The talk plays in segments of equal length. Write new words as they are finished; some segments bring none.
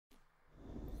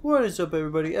What is up,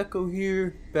 everybody? Echo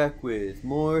here, back with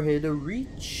more Halo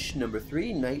Reach number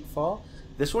 3, Nightfall.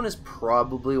 This one is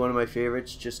probably one of my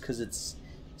favorites just because it's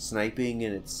sniping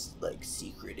and it's like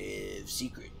secret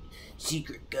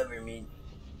government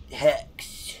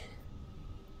hacks.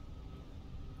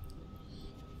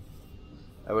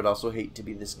 I would also hate to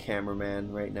be this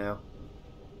cameraman right now.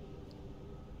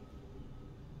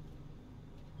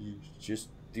 Just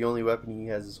the only weapon he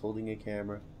has is holding a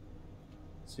camera.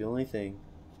 It's the only thing.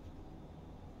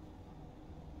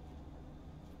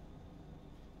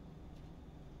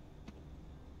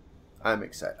 I'm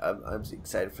excited. I'm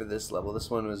excited for this level.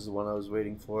 This one was the one I was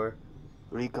waiting for.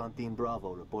 Recon Team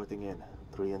Bravo reporting in.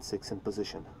 3 and 6 in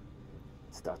position.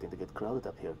 It's starting to get crowded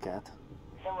up here, Cat.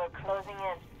 Then we're closing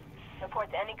in.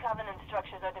 Report to any Covenant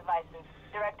structures or devices.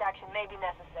 Direct action may be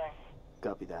necessary.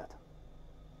 Copy that.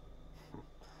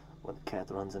 When Cat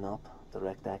runs an op,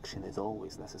 direct action is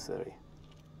always necessary.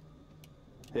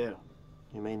 Here,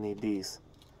 you may need these.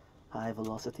 High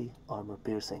velocity, armor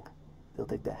piercing. They'll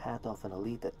take the hat off an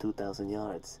elite at 2,000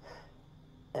 yards.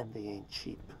 And they ain't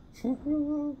cheap.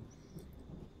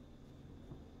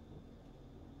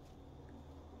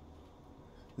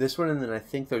 This one, and then I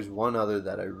think there's one other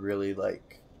that I really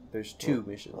like. There's two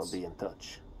missions. I'll be in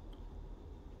touch.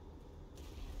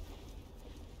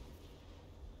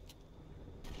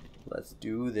 Let's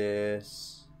do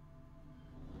this.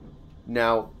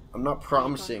 Now, I'm not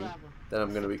promising that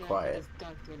I'm going to be quiet.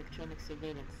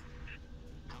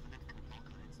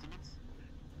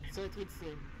 So it would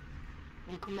seem.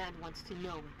 And Command wants to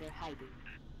know what they're hiding.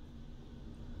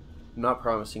 I'm not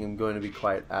promising I'm going to be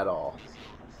quiet at all.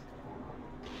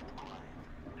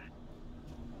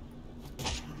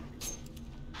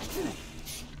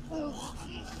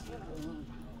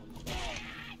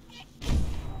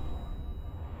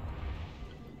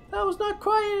 That was not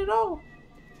quiet at all.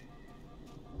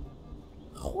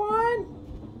 Juan.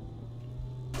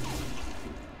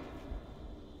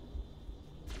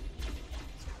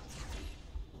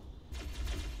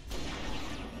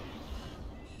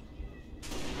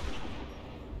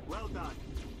 Well done.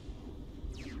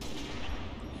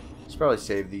 Let's probably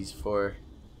save these for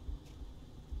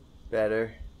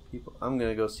better people. I'm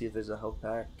gonna go see if there's a health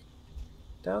pack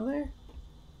down there.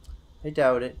 I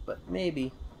doubt it, but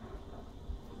maybe.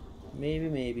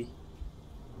 Maybe.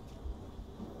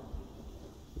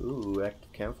 Ooh,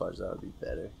 active camouflage, that would be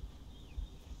better.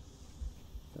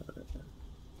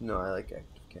 No, I like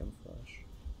active camouflage.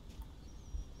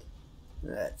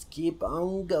 Let's keep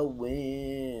on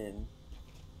going.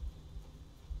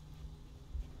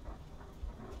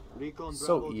 Recon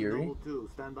So Bravo eerie. to 2.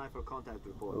 Stand by for contact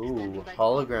report. Ooh,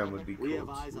 hologram would be cool. We have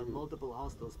eyes on too. multiple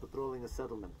hostiles patrolling a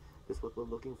settlement. This what we're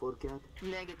looking for, Cat?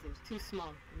 Negative. Too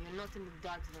small. And you're not in the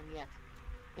dark zone yet.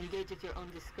 Engage at your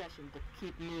own discretion, but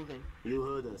keep moving. You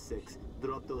heard us, 6.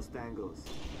 Drop those tangos.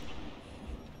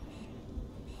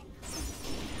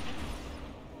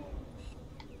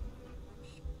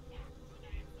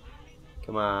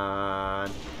 Come on.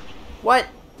 What?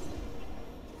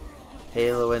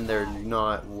 Halo and they're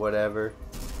not whatever.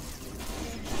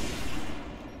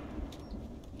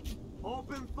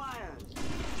 Open fire!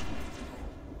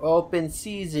 Open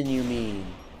season, you mean?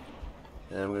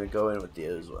 And I'm gonna go in with the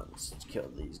other ones to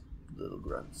kill these little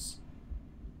grunts.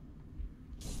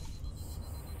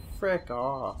 Frick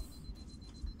off.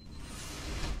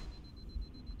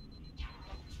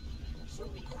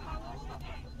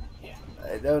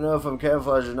 I don't know if I'm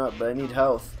camouflaged or not, but I need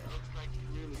health.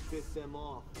 Really piss them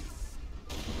off.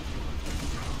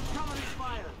 Cover this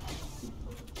fire!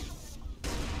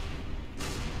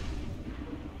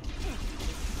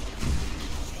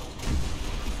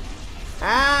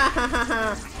 Ah! Ha, ha,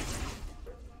 ha.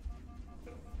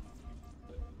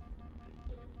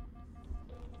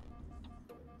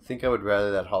 I think I would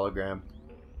rather that hologram.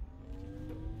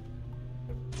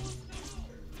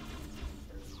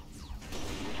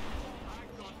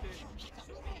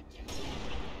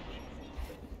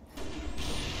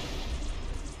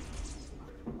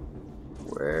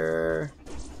 Where?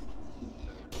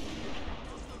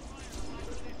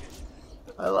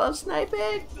 I love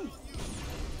sniping!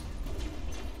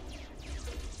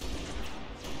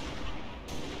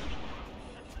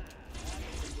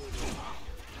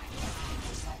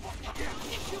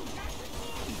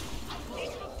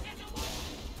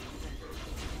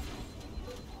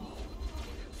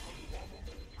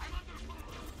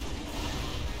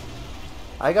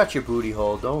 I got your booty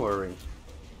hole, don't worry.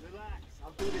 Relax,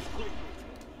 I'll do this quickly.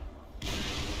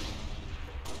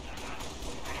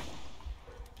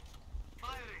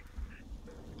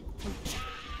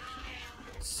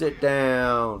 Sit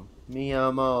down,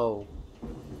 Miyamo.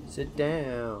 Sit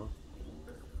down.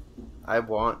 I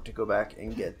want to go back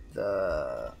and get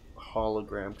the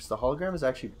hologram, because the hologram is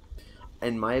actually,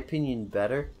 in my opinion,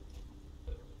 better.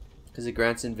 Because it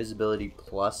grants invisibility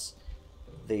plus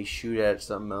they shoot at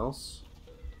something else.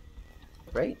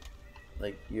 Right?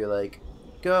 Like, you're like,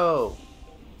 go!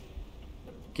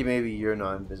 Okay, maybe you're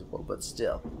not invisible, but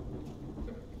still.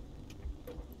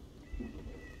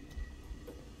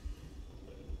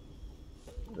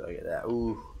 Look at that.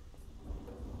 Ooh.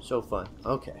 So fun.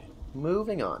 Okay.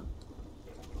 Moving on.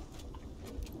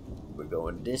 We're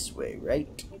going this way,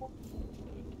 right?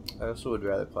 I also would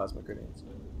rather plasma grenades.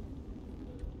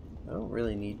 I don't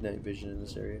really need night vision in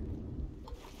this area.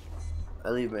 I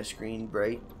leave my screen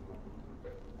bright.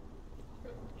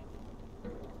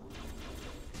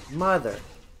 Mother.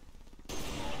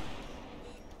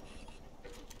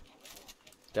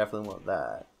 Definitely want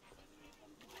that.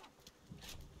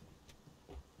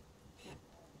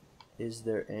 Is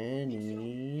there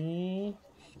any?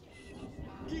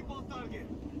 Keep on target.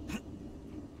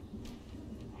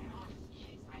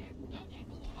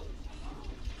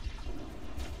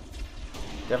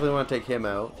 Definitely want to take him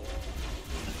out.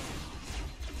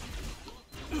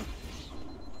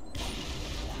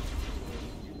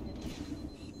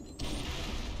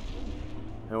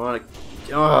 I want to.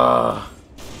 Oh!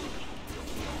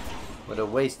 What a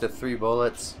waste of 3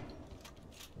 bullets.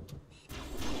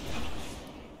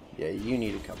 Yeah, you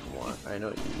need a couple more. I know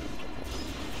you need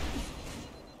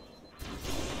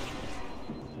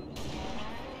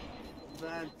a couple.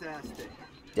 Fantastic.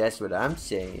 That's what I'm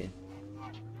saying.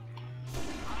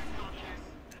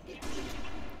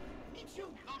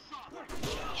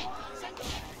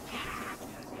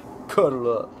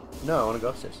 Cuddle up. No, I want to go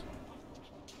upstairs.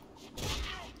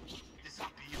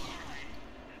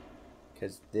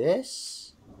 Because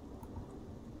this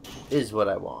is what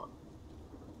I want.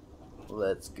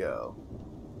 Let's go.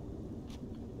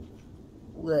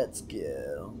 Let's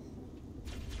go.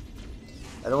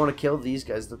 I don't want to kill these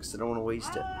guys though, because I don't want to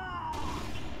waste it.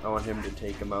 I want him to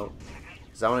take him out.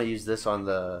 Because I want to use this on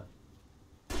the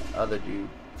other dude.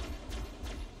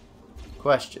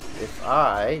 Question. If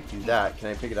I do that, can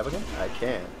I pick it up again? I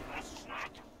can.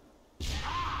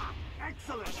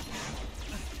 Excellent.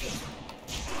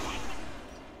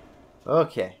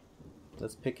 Okay.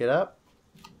 Let's pick it up.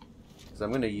 Because I'm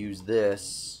going to use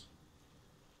this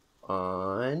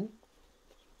on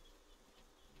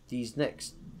these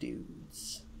next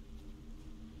dudes.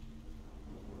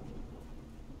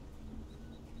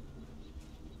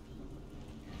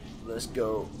 Let's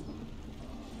go.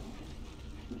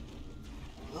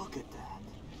 Look at that.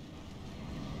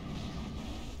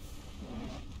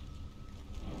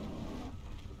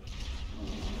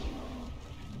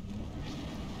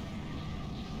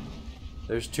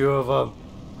 There's 2 of them.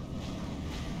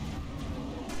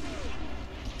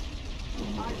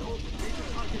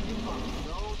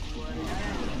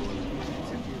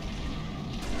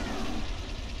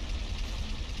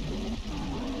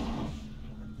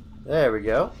 There we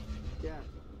go. Yeah,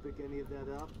 pick any of that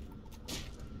up?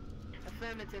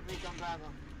 Affirmative, Recon Bravo.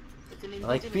 It's an I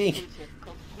like indigenous being- creature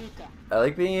called Buta. I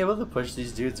like being able to push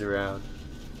these dudes around.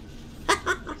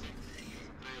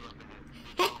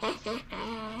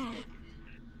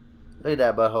 Look at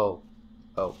that butthole.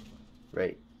 Oh,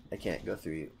 right. I can't go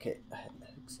through you. Okay,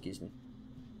 excuse me.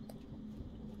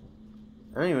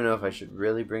 I don't even know if I should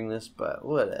really bring this, but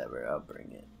whatever. I'll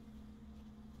bring it.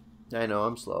 I know,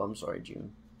 I'm slow. I'm sorry,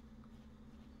 June.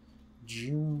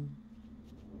 June.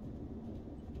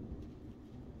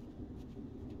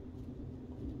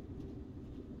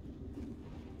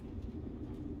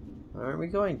 Aren't we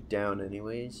going down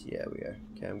anyways? Yeah, we are.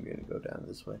 Okay, I'm gonna go down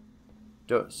this way.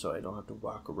 So I don't have to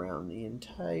walk around the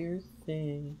entire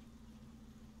thing.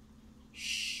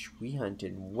 Shh, we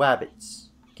hunting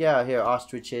wabbits. Get out here,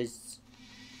 ostriches.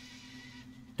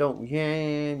 Don't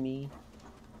hear me.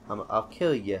 I'll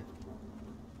kill you.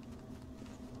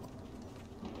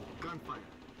 Gunfire.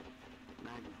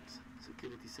 Magnums.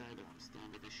 Security sidearms.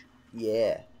 Standard issue.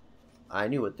 Yeah, I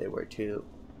knew what they were too.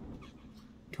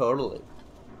 Totally.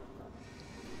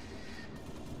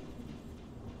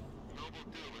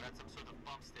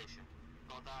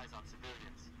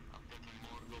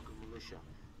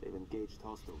 They've engaged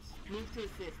hostiles. Move to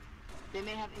assist. They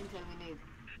may have intel we need.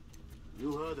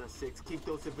 You heard us, 6. Keep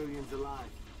those civilians alive.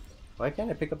 Why can't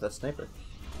I pick up that sniper?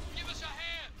 Give us a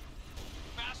hand!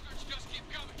 Bastards just keep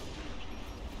coming!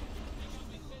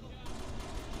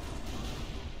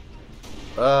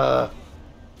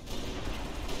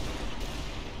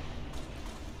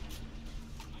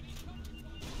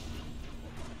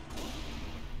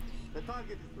 The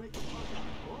target is breaking contact.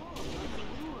 Oh, that's a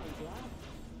new one, huh?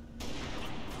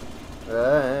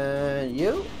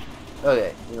 You?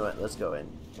 Okay, you know know what? Let's go in.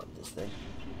 Want this thing?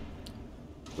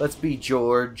 Let's be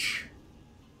George.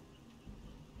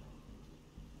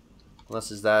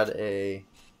 Unless is that a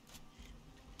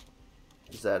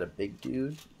big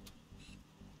dude?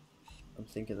 I'm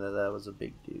thinking that was a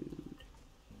big dude.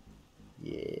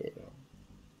 Yeah.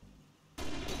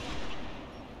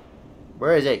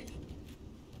 Where is he?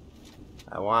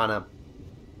 I want him.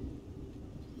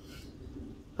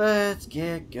 Let's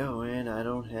get going. I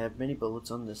don't have many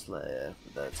bullets on this left,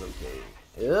 but that's okay.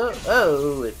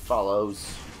 Oh, it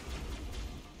follows.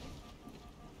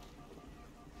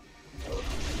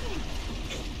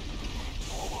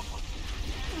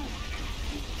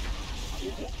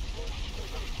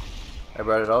 I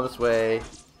brought it all this way.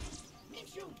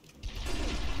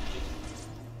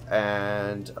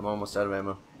 And I'm almost out of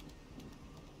ammo.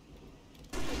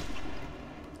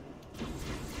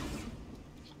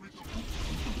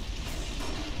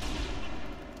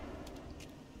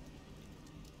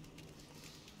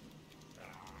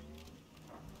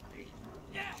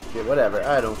 Okay, whatever.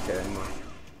 I don't care anymore.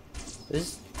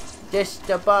 This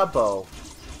the bubble.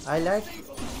 I like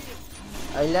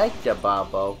the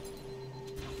bubble.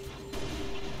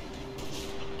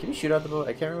 Can you shoot out the bubble?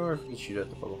 I can't remember if you can shoot out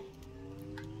the bubble.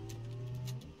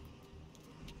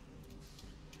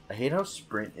 I hate how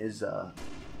sprint is a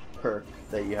perk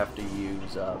that you have to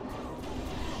use up.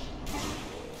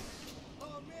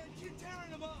 Oh man, keep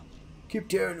tearing him up. Keep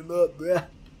tearing them up, bruh.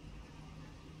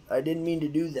 I didn't mean to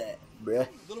do that, bruh. A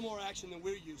little more action than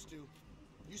we're used to.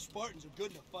 You Spartans are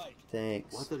good in a fight.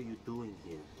 Thanks. What are you doing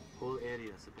here? Whole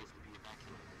area is supposed to be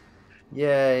evacuated.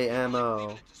 Yay, Leaving ammo.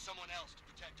 it to someone else to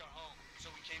protect our home, so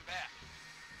we came back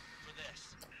for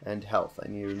this. And health. I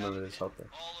need to remember this health thing.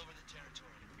 All over the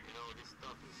territory. You know, this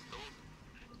stuff is stolen.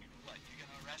 What? You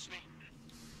gonna arrest me?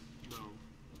 No.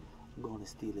 I'm gonna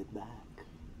steal it back.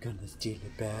 Gonna steal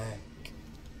it back.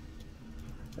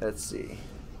 Let's see.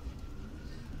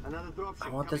 Another dropship I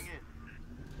want coming this- in.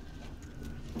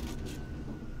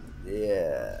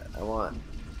 Yeah, I want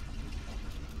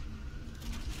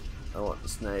the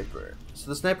sniper. So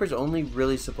the sniper's only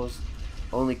really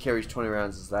only carries 20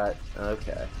 rounds. Is that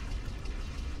okay?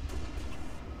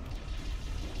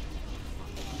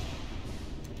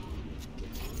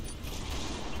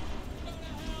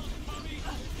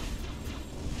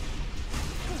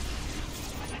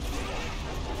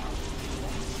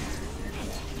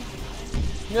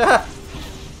 Yeah.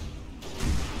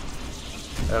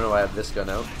 I don't know why I have this gun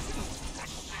out.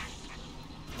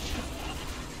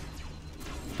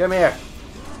 Come here.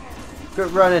 Quit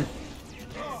running.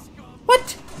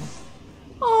 What?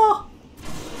 Oh.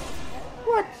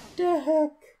 What the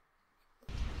heck?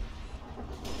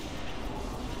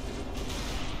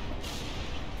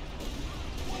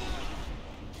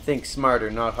 Think smarter,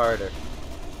 not harder.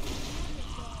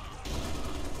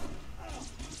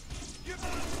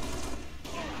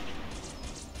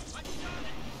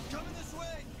 Coming this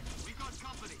way. We got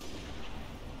company.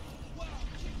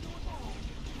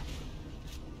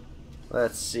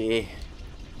 Let's see.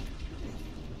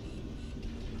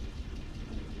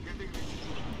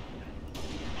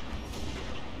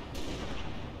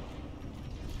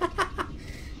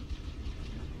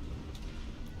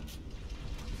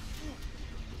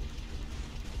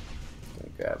 Gonna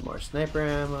grab more sniper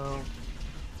ammo.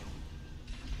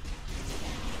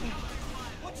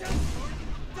 Watch out!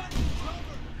 Duck, cover.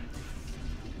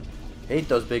 Hate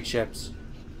those big ships.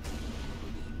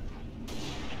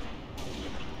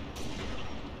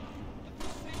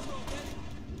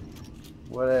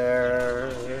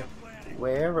 Where,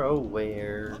 oh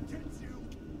where?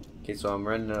 Okay, so I'm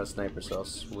running out of sniper, so I'll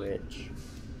switch.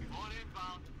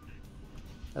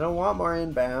 I don't want more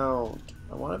inbound.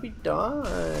 I want to be done.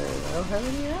 I don't have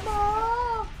any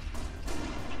ammo.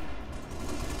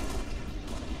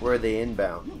 Where are they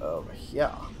inbound? Over here.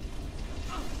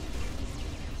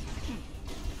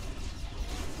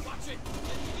 Watch it.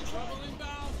 Trouble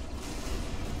inbound.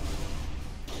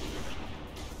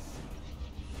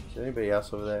 Is there anybody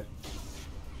else over there?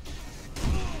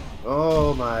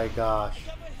 Oh my gosh.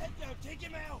 Got my head down. Take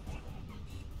him out.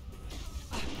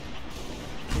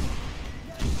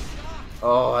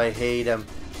 Oh, I hate him.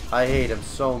 I hate him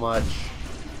so much.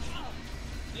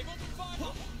 They've opened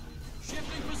fire.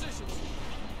 Shifting positions.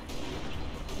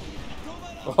 Don't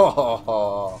let up.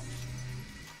 Oh,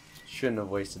 shouldn't have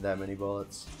wasted that many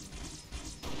bullets.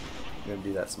 I'm gonna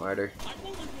do that smarter. I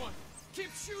wounded one.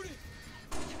 Keep shooting.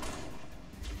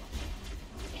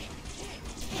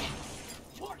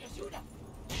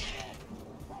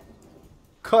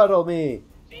 Cuddle me.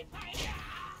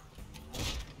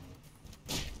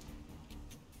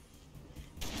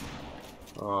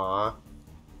 Aww.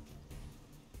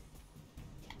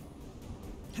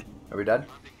 Are we done?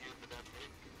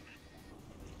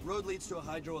 Road leads to a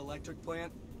hydroelectric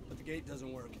plant, but the gate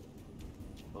doesn't work.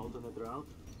 Alternate route?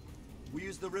 We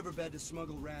use the riverbed to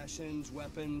smuggle rations,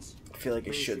 weapons. I feel like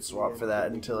I should swap for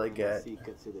that until I get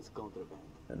Contraband.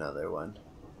 another one.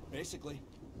 Basically.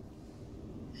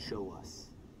 Show us.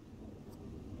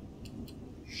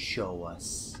 Show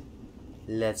us.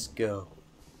 Let's go.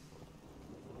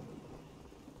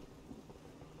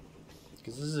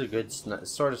 Because this is a good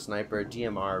sort of sniper,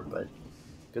 DMR, but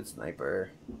good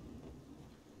sniper.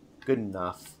 Good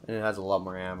enough, and it has a lot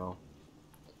more ammo.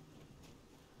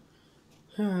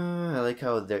 I like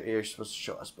how they're supposed to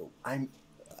show us, but I'm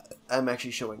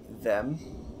actually showing them.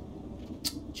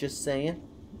 Just saying.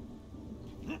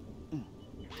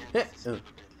 Straight to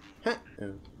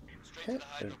the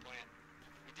hydro plant.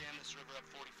 We dammed this river up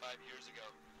 45 years ago.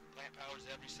 Plant powers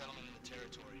every settlement in the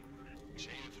territory.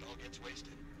 Shame if it all gets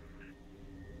wasted.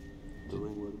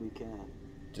 Doing what we can.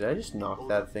 Did I just knock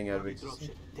that thing out of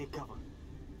existence? Take cover.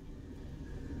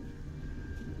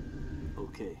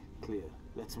 Okay, clear.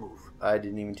 Let's move. I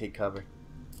didn't even take cover.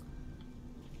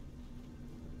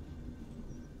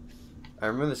 I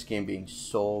remember this game being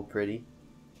so pretty.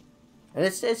 And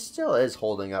it still is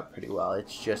holding up pretty well.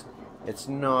 It's just, it's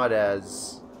not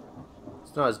as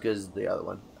good as the other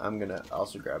one. I'm gonna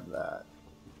also grab that.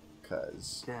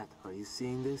 Cause... Cat, are you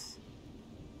seeing this?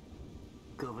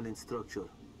 Covenant structure.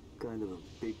 Kind of a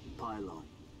big pylon.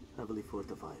 Heavily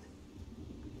fortified.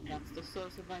 That's the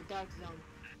source of our dark zone.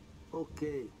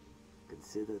 Okay.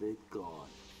 Consider it gone.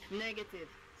 Negative.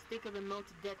 Stick a remote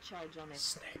death charge on it.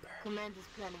 Sniper. Command is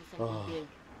planning something big.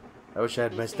 I wish I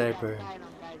had my They say that sniper. pylon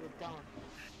dies at dawn.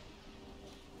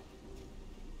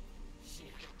 See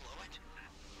if you can blow it.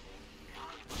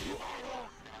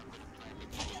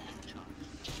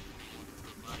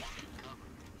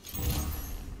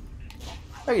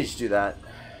 I can just do that.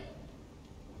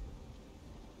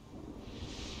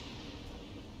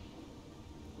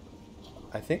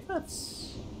 I think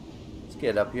that's... Let's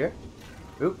get up here.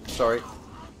 Oops, sorry.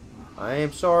 I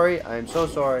am sorry. I am so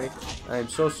sorry. I am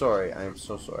so sorry. I am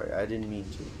so sorry. I didn't mean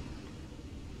to.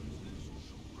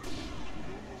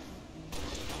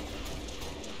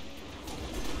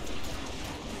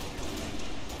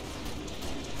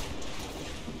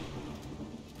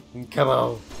 Come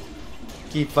on.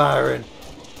 Keep firing.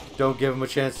 Don't give him a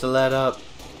chance to let up.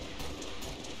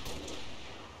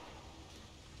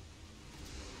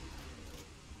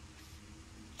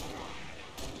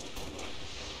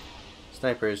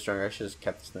 Sniper is stronger. I should have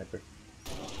kept the sniper.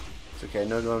 It's okay.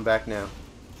 No going back now.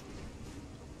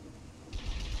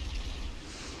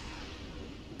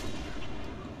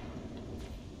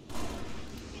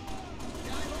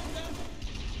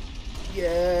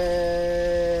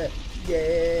 Yeah.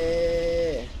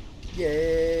 Yeah. Yeah.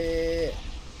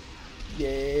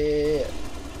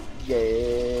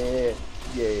 Yeah.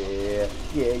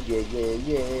 Yeah. Yeah.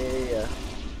 Yeah.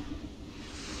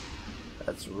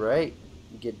 That's right.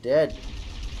 You get dead.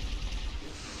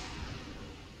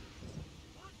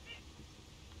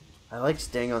 I like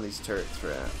staying on these turrets for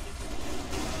that.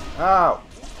 Ow!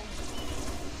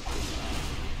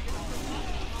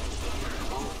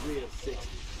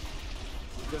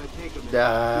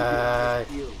 Die!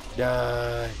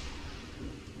 Die!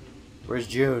 Where's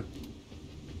June?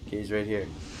 Okay, he's right here.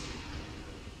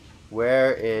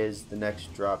 Where is the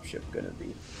next dropship gonna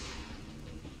be?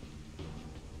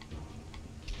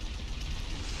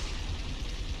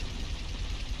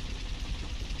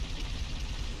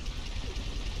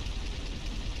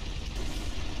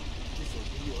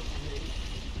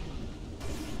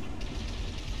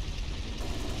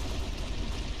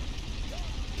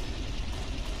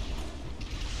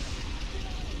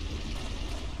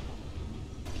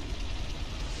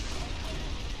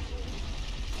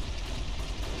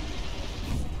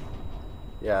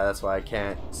 Yeah, that's why I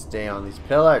can't stay on these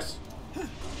pillars.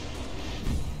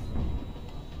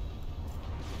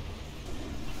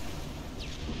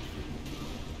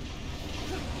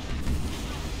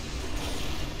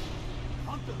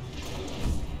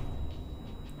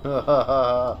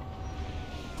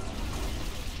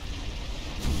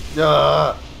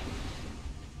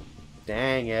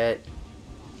 Dang it.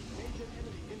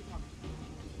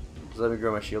 Just let me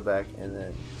grow my shield back and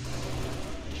then...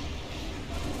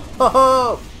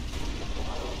 Oh!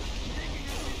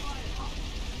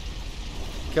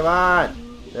 Come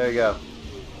on! There we go.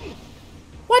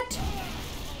 What?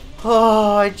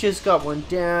 Oh, I just got one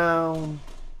down.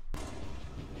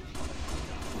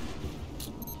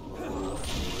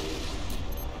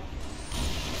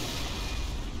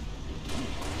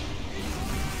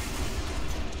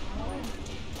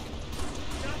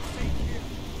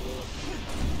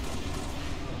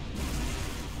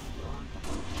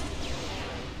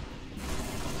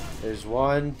 There's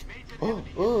one. Oh,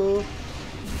 ooh.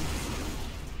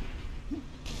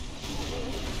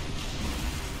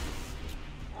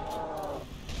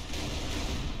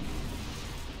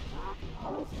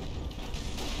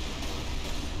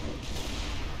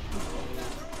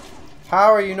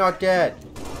 How are you not dead?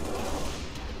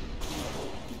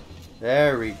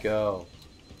 There we go.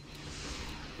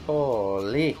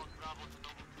 Holy.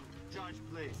 Charge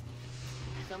placed.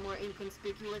 Somewhere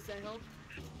inconspicuous, I hope?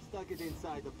 Stuck it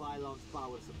inside the pylon's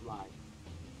power supply.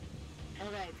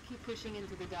 Alright, keep pushing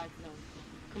into the dark zone.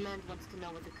 Command wants to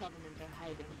know what the Covenant are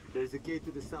hiding. There's a gate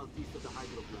to the southeast of the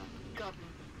hydro plant. Copy.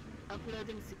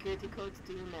 Uploading security codes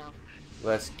to you now.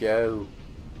 Let's go.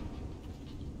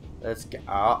 Let's get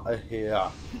out of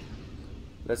here.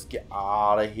 Let's get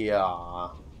out of here.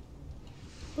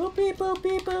 Boop beep boop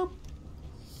beep boop.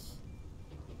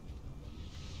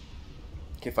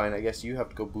 Okay, fine. I guess you have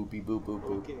to go boopy boop boop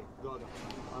boop. Okay, got him.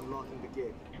 Unlocking the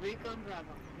gate. Recon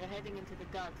Bravo. We're heading into the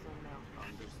dark zone now.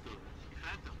 Understood.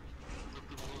 Phantom,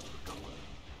 looking close to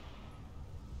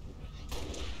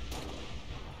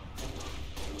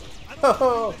cover.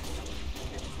 Oh,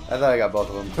 I thought I got both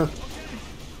of them.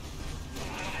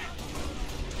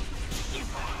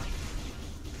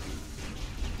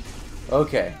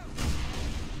 Okay.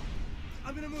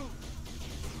 I'm gonna move.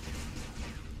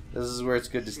 This is where it's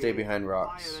good to stay behind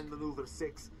rocks. Fire and maneuver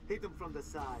 6. Hit them from the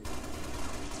side.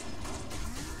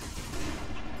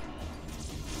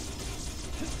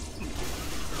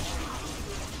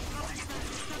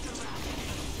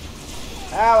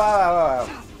 Ow, ow, ow,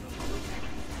 ow.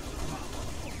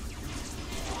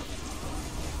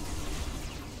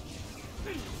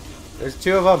 There's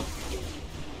two of them.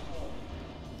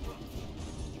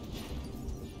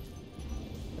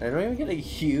 I don't even get to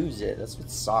use it. That's what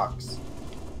sucks.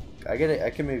 I get it. I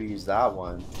can maybe use that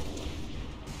one,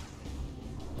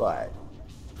 but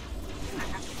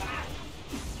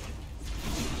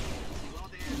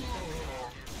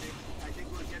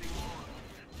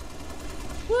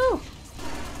woo!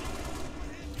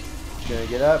 Gonna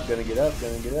get up. Gonna get up.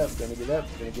 Gonna get up. Gonna get up.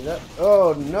 Gonna get up.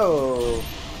 Oh no!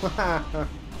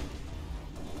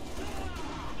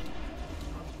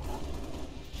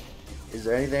 Is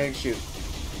there anything I can shoot?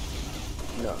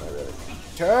 No, not really.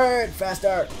 Turn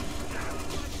faster!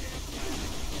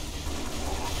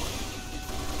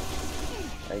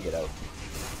 I get out.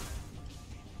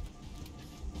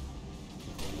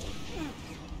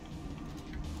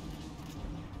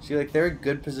 See, like, they're in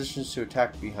good positions to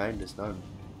attack behind us, not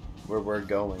where we're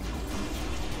going.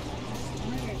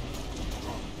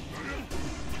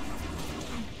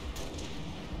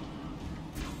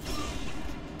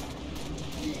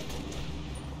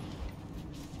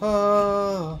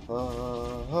 Oh, oh,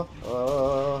 oh,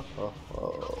 oh, oh,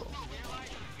 oh.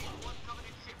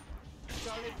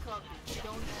 Solid copy.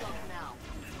 Don't stop now.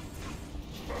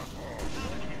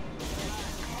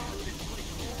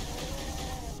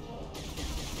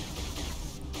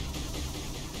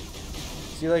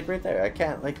 See, like, right there, I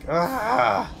can't, like,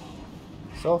 ah!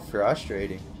 So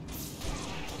frustrating.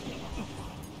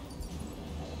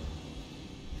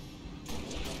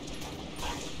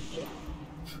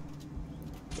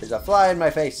 There's a fly in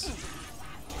my face.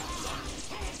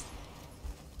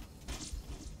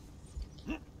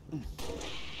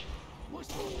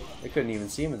 I couldn't even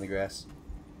see him in the grass.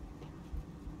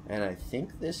 And I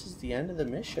think this is the end of the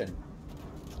mission.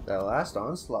 That last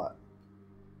onslaught.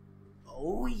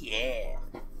 Oh yeah.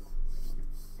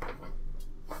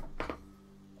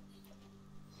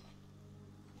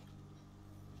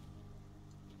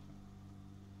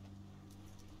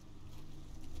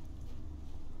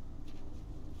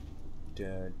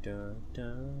 Da da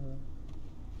da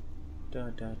da da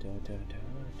da da da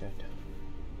da da.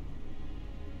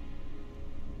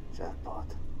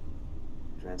 Jackpot.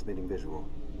 Transmitting visual.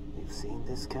 You've seen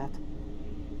this, Cat?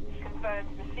 Confirmed.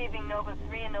 Receiving Nova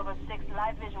 3 and Nova 6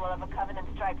 live visual of a Covenant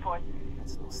strike force.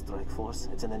 It's no strike force.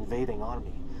 It's an invading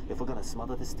army. If we're gonna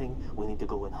smother this thing, we need to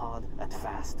go in hard and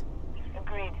fast.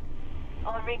 Agreed.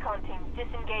 All recon teams,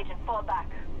 disengage and fall back.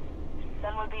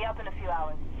 Sun will be up in a few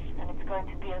hours, and it's going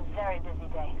to be a very busy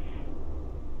day.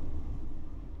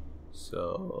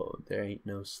 So there ain't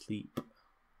no sleep.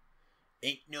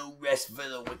 Ain't no rest for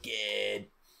the wicked.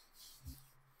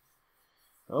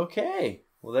 Okay.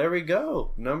 Well, there we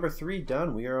go. Number 3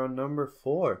 done. We are on number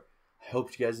 4. I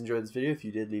hope you guys enjoyed this video. If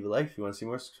you did, leave a like. If you want to see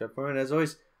more, subscribe for more. And as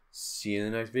always, see you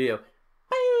in the next video.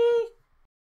 Bye!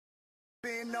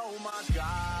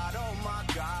 Oh my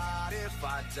God, if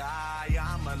I die,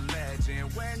 I'm a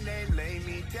legend. When they lay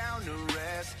me down to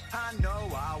rest, I know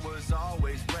I was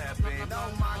always repping.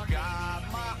 Oh my God,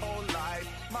 my whole life,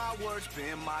 my words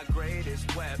been my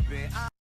greatest weapon.